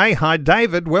WA. Hi,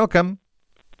 David. Welcome.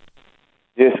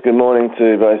 Yes, good morning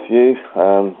to both of you.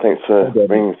 Thanks for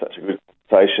bringing such a good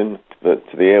conversation to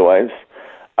the airwaves.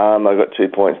 I've got 2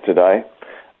 points today.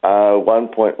 1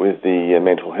 point with the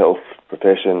mental health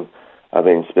profession I've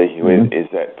been speaking with is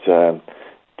that,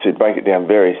 to break it down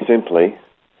very simply,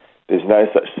 there's no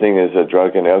such thing as a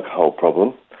drug and alcohol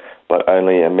problem, but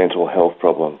only a mental health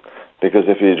problem. Because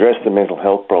if you address the mental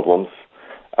health problems,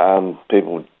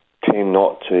 people tend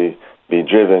not to be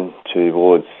driven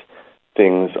towards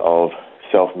things of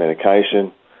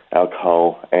self-medication,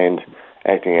 alcohol, and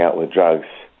acting out with drugs.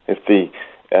 If the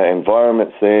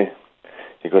environment's there,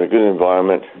 you've got a good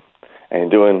environment, and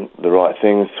doing the right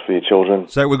things for your children.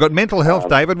 So we've got mental health,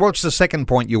 David. What's the second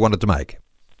point you wanted to make?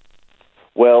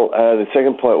 Well, the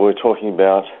second point we're talking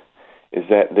about is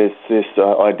that there's this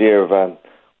idea of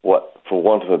what, for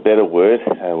want of a better word,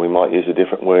 we might use a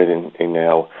different word in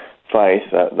our faith,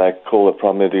 they call the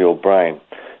primordial brain.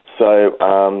 So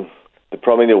the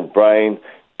primordial brain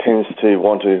tends to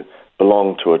want to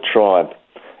belong to a tribe.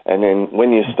 And then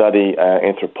when you study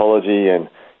anthropology and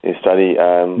you study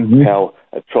how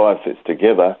a tribe fits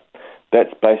together,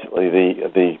 that's basically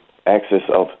the axis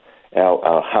of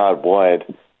our hardwired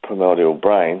primordial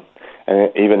brain.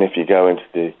 And even if you go into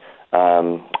the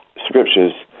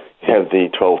scriptures, you have the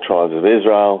 12 tribes of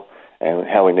Israel and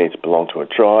how we need to belong to a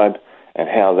tribe and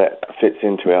how that fits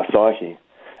into our psyche.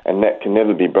 And that can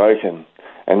never be broken.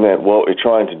 And that what we're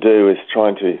trying to do is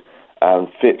trying to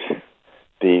fit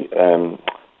the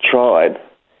tribe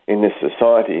in this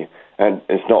society, and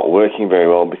it's not working very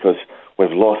well because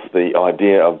we've lost the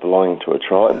idea of belonging to a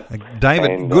tribe.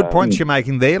 David, good points you're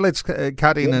making there. Let's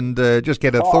cut in and just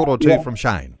get a thought or two from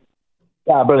Shane.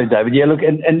 Brilliant, David. Yeah, look,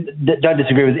 and don't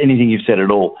disagree with anything you've said at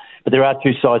all, but there are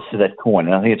two sides to that coin,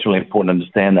 and I think it's really important to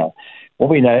understand that. What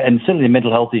we know, and certainly the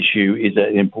mental health issue is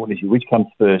an important issue. Which comes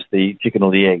first, the chicken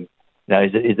or the egg? You know,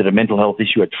 is it a mental health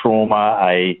issue, a trauma,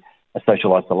 a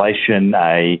social isolation,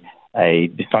 a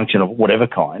dysfunction of whatever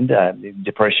kind,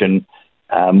 depression,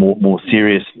 more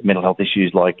serious mental health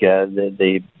issues like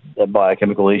the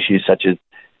biochemical issues such as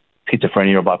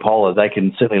schizophrenia or bipolar? They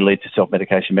can certainly lead to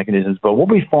self-medication mechanisms. But what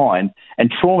we find,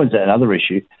 and trauma is another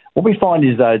issue, what we find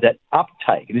is, though, that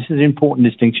uptake, and this is an important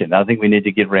distinction, I think we need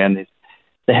to get around this,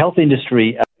 the health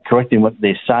industry are correct in what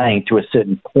they're saying to a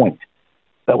certain point.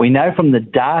 But we know from the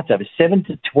data that 7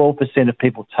 to 12% of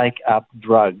people take up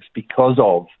drugs because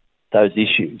of those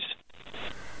issues.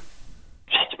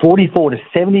 44 to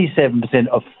 77%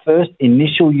 of first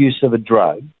initial use of a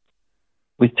drug,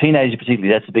 with teenagers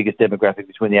particularly, that's the biggest demographic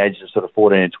between the ages of sort of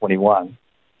 14 and 21,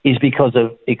 is because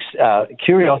of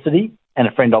curiosity and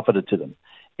a friend offered it to them.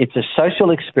 It's a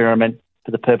social experiment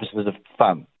for the purposes of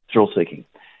fun, thrill-seeking.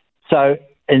 So,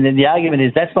 and then the argument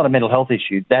is that's not a mental health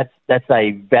issue. That's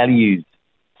a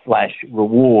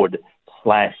values/reward/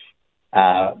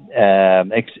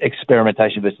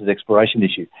 experimentation versus exploration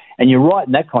issue. And you're right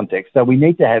in that context. So we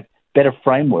need to have better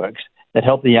frameworks that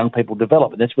help the young people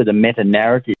develop. And that's where the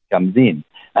meta-narrative comes in,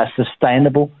 a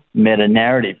sustainable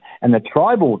meta-narrative. And the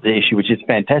tribal issue, which is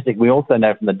fantastic, we also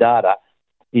know from the data,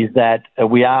 is that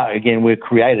we're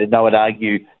created, I would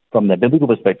argue, from the biblical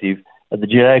perspective, the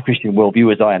Judeo-Christian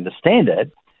worldview, as I understand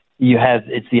it,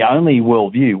 it's the only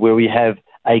worldview where we have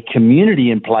a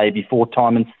community in play before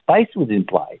time and space was in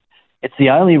play. It's the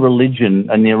only religion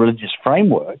and the religious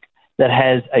framework that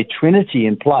has a trinity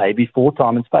in play before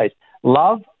time and space.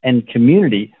 Love, and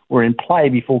community were in play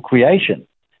before creation.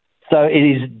 So it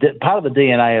is part of the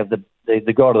DNA of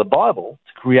the God of the Bible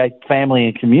to create family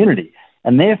and community.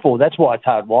 And therefore, that's why it's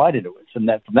hardwired into it from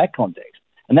that context.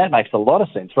 And that makes a lot of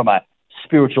sense from a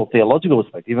spiritual, theological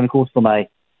perspective, and of course from a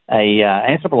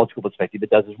anthropological perspective, it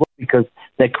does as well, because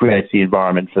that creates the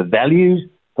environment for values,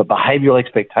 for behavioural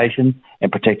expectations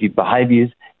and protective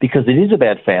behaviours, because it is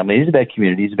about family, it is about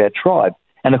community, it is about tribe.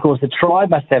 And of course, the tribe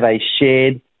must have a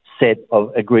shared set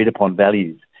of agreed upon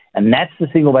values. And that's the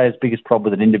single biggest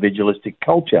problem with an individualistic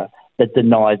culture that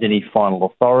denies any final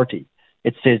authority.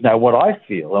 It says, no, what I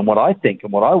feel and what I think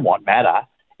and what I want matter,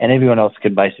 and everyone else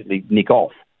can basically nick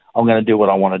off. I'm going to do what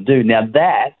I want to do. Now,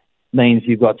 that means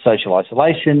you've got social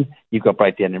isolation, you've got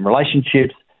breakdown in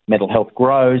relationships, mental health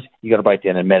grows, you've got a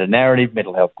breakdown in meta-narrative,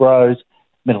 mental health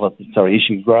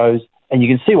issue grows, and you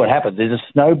can see what happens. There's a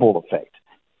snowball effect.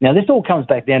 Now, this all comes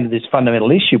back down to this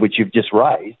fundamental issue which you've just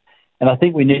raised, and I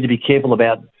think we need to be careful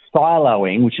about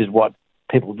siloing, which is what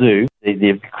people do.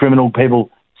 The criminal people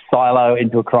silo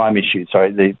into a crime issue,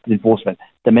 the enforcement.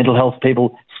 The mental health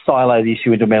people silo the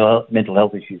issue into a mental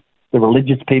health issue. The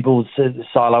religious people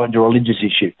silo into a religious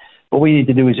issue. What we need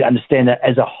to do is understand that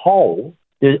as a whole,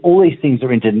 all these things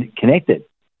are interconnected.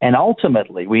 And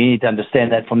ultimately, we need to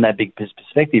understand that from that big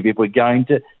perspective. If we're going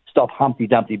to stop Humpty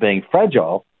Dumpty being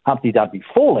fragile, Humpty Dumpty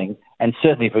falling, and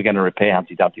certainly if we're going to repair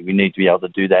Humpty Dumpty, we need to be able to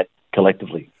do that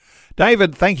collectively.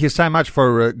 David, thank you so much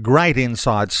for great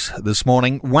insights this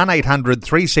morning. 1800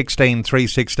 316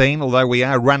 316, although we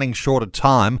are running short of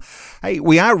time. Hey,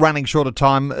 we are running short of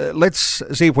time. Let's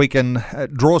see if we can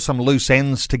draw some loose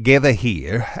ends together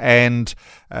here. And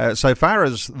so far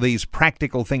as these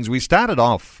practical things, we started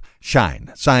off,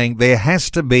 Shane, saying there has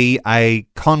to be a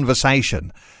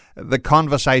conversation. The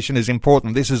conversation is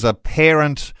important. This is a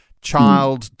parent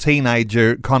child,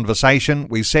 teenager conversation.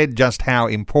 We said just how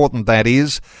important that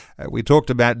is. We talked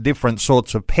about different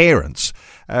sorts of parents.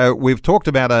 We've talked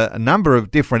about a number of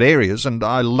different areas, and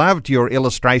I loved your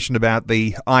illustration about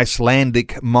the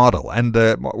Icelandic model. And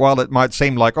while it might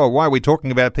seem like, oh, why are we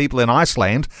talking about people in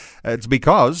Iceland? It's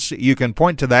because you can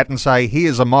point to that and say,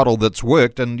 here's a model that's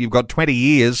worked, and you've got 20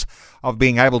 years of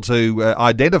being able to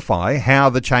identify how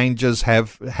the changes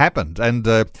have happened, and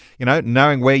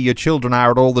knowing where your children are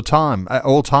at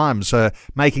all times,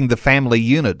 making the family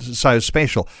unit so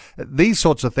special. These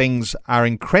sorts of things are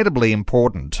incredibly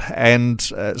important, and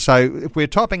so if we're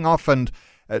topping off and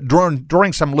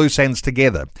drawing some loose ends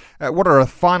together, what are a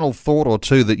final thought or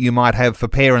two that you might have for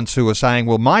parents who are saying,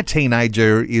 well, my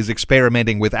teenager is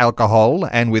experimenting with alcohol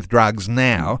and with drugs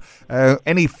now?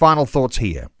 Any final thoughts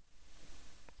here?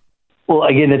 Well,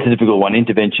 again, that's a difficult one.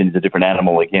 Intervention is a different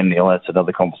animal. Again, Neil, that's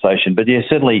another conversation. But yeah,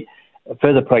 certainly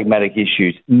further pragmatic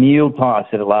issues. Meal time,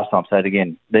 I said it last time, say it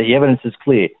again. The evidence is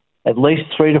clear. At least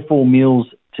 3 to 4 meals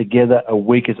together a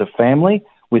week as a family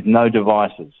with no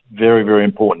devices. Very, very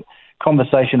important.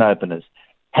 Conversation openers.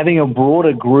 Having a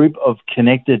broader group of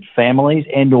connected families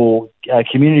and or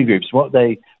community groups.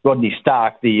 Rodney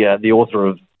Stark, the author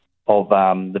of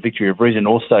The Victory of Reason,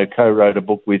 also co-wrote a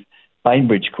book with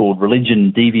Bainbridge called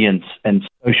Religion, Deviance and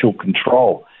Social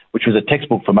Control, which was a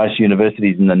textbook for most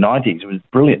universities in the 90s. It was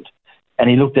brilliant. And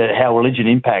he looked at how religion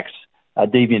impacts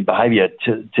deviant behaviour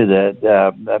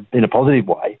in a positive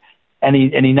way. And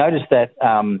he noticed that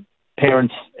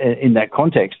parents in that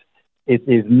context, if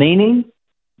there's meaning,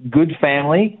 good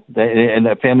family, and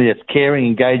a family that's caring,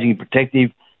 engaging,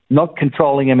 protective, not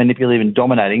controlling and manipulative and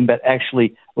dominating, but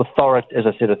actually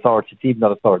authoritative,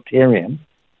 not authoritarian,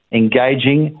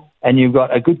 engaging, and you've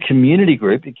got a good community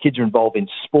group. Kids are involved in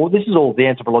sport. This is all the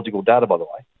anthropological data, by the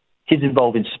way. Kids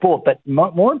involved in sport, but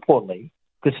more importantly,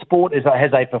 because sport has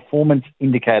a performance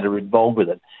indicator involved with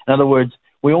it. In other words,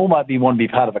 we all want to be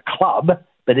part of a club,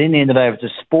 but in the end of the day, if it's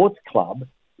a sports club,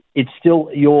 it's still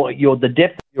the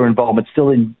depth of your involvement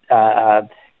what's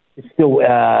the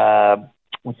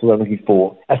word I'm looking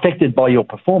for? Affected by your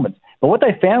performance. But what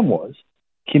they found was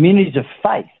communities of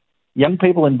faith, young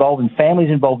people involved in families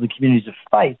involved in communities of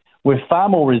faith, were far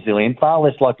more resilient, far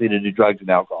less likely to do drugs and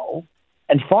alcohol.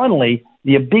 And finally,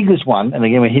 the biggest one, and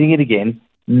again, we're hitting it again,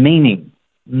 meaning.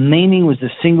 Meaning was the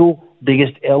single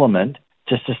biggest element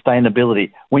to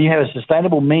sustainability. When you have a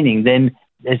sustainable meaning, then,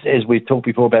 as we've talked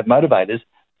before about motivators,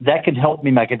 that can help me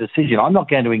make a decision. I'm not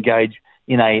going to engage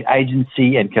in an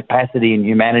agency and capacity and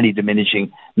humanity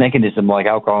diminishing mechanism like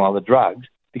alcohol and other drugs,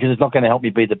 because it's not going to help me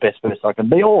be the best person I can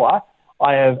be. Or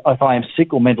if I am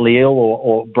sick or mentally ill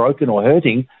or broken or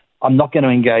hurting, I'm not going to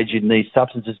engage in these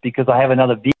substances because I have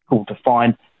another vehicle to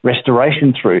find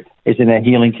restoration through, as in a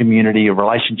healing community or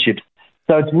relationships.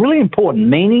 So it's really important.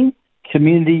 Meaning,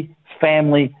 community,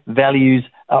 family, values,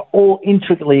 are all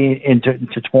intricately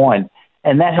intertwined.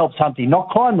 And that helps Humpty not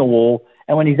climb the wall.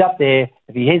 And when he's up there,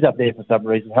 if he is up there for some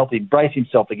reason, help him brace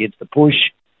himself against the push,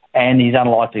 and he's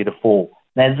unlikely to fall.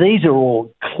 Now, these are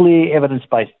all clear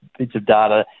evidence-based bits of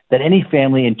data that any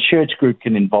family and church group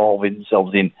can involve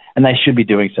themselves in, and they should be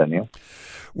doing so, Neil.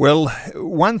 Well,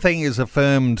 one thing is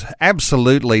affirmed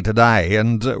absolutely today,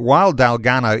 and while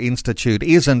Dalgarno Institute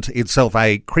isn't itself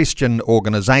a Christian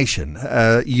organisation,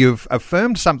 you've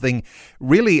affirmed something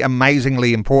really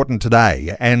amazingly important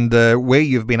today, and where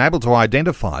you've been able to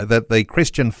identify that the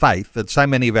Christian faith that so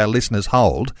many of our listeners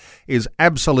hold is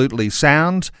absolutely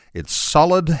sound, it's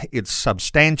solid, it's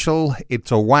substantial,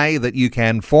 it's a way that you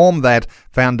can form that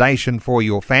foundation for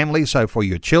your family, so for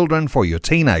your children, for your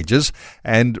teenagers,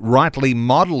 and rightly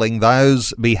modelling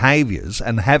those behaviours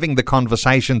and having the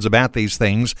conversations about these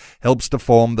things helps to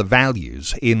form the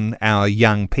values in our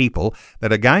young people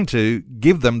that are going to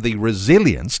give them the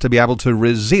resilience to be able to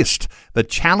resist the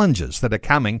challenges that are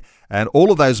coming and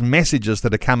all of those messages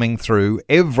that are coming through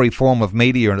every form of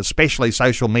media, and especially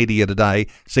social media today,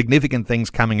 significant things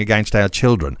coming against our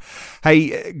children.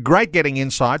 Hey, great getting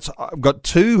insights. I've got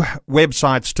 2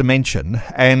 websites to mention,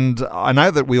 and I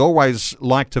know that we always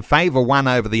like to favour one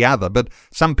over the other, but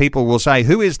some people will say,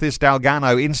 who is this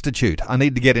Dalgarno Institute? I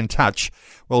need to get in touch.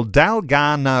 Well,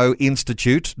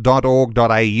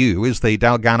 dalgarnoinstitute.org.au is the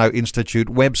Dalgarno Institute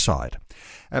website.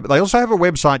 But they also have a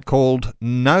website called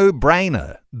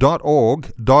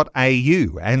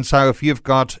nobrainer.org.au. And so if you've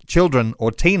got children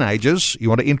or teenagers, you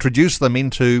want to introduce them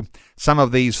into some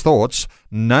of these thoughts,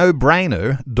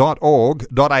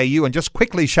 nobrainer.org.au. And just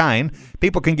quickly, Shane,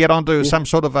 people can get onto some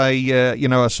sort of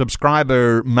a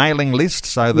subscriber mailing list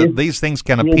so that these things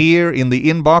can appear in the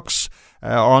inbox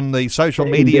on the social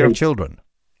media of children.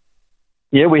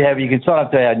 Yeah, we have. You can sign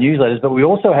up to our newsletters, but we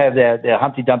also have our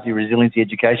Humpty Dumpty Resiliency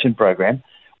Education Program,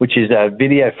 which is a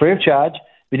video free of charge,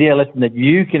 video lesson that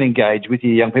you can engage with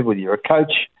your young people. Whether you're a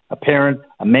coach, a parent,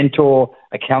 a mentor,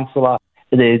 a counsellor.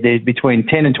 They're between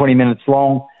 10 and 20 minutes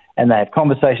long, and they have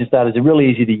conversation starters. They're really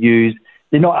easy to use.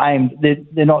 They're not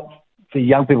for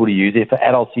young people to use. They're for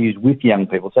adults to use with young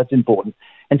people, so that's important.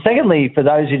 And secondly, for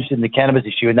those interested in the cannabis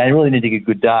issue, and they really need to get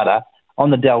good data,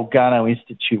 on the Dalgarno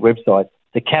Institute website,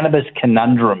 the Cannabis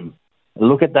Conundrum.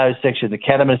 Look at those sections. The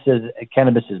cannabis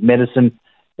is medicine.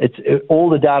 All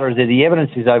the data is there. The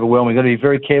evidence is overwhelming. We've got to be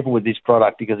very careful with this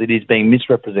product because it is being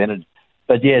misrepresented.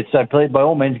 But yeah, so please, by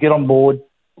all means, get on board,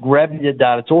 grab your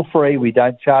data. It's all free. We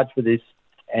don't charge for this,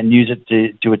 and use it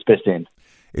to its best end.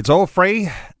 It's all free,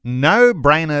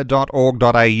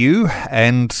 nobrainer.org.au,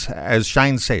 and as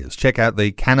Shane says, check out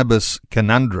the Cannabis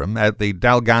Conundrum at the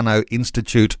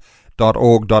dalgarnoinstitute.org.au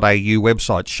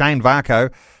website. Shane Varcoe,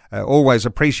 always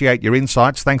appreciate your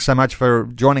insights. Thanks so much for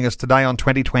joining us today on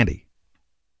 2020.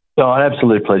 Oh, an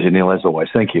absolute pleasure, Neil, as always.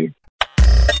 Thank you.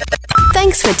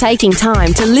 Thanks for taking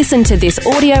time to listen to this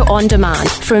audio on demand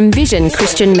from Vision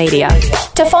Christian Media.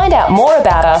 To find out more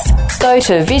about us, go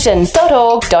to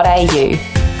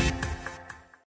vision.org.au.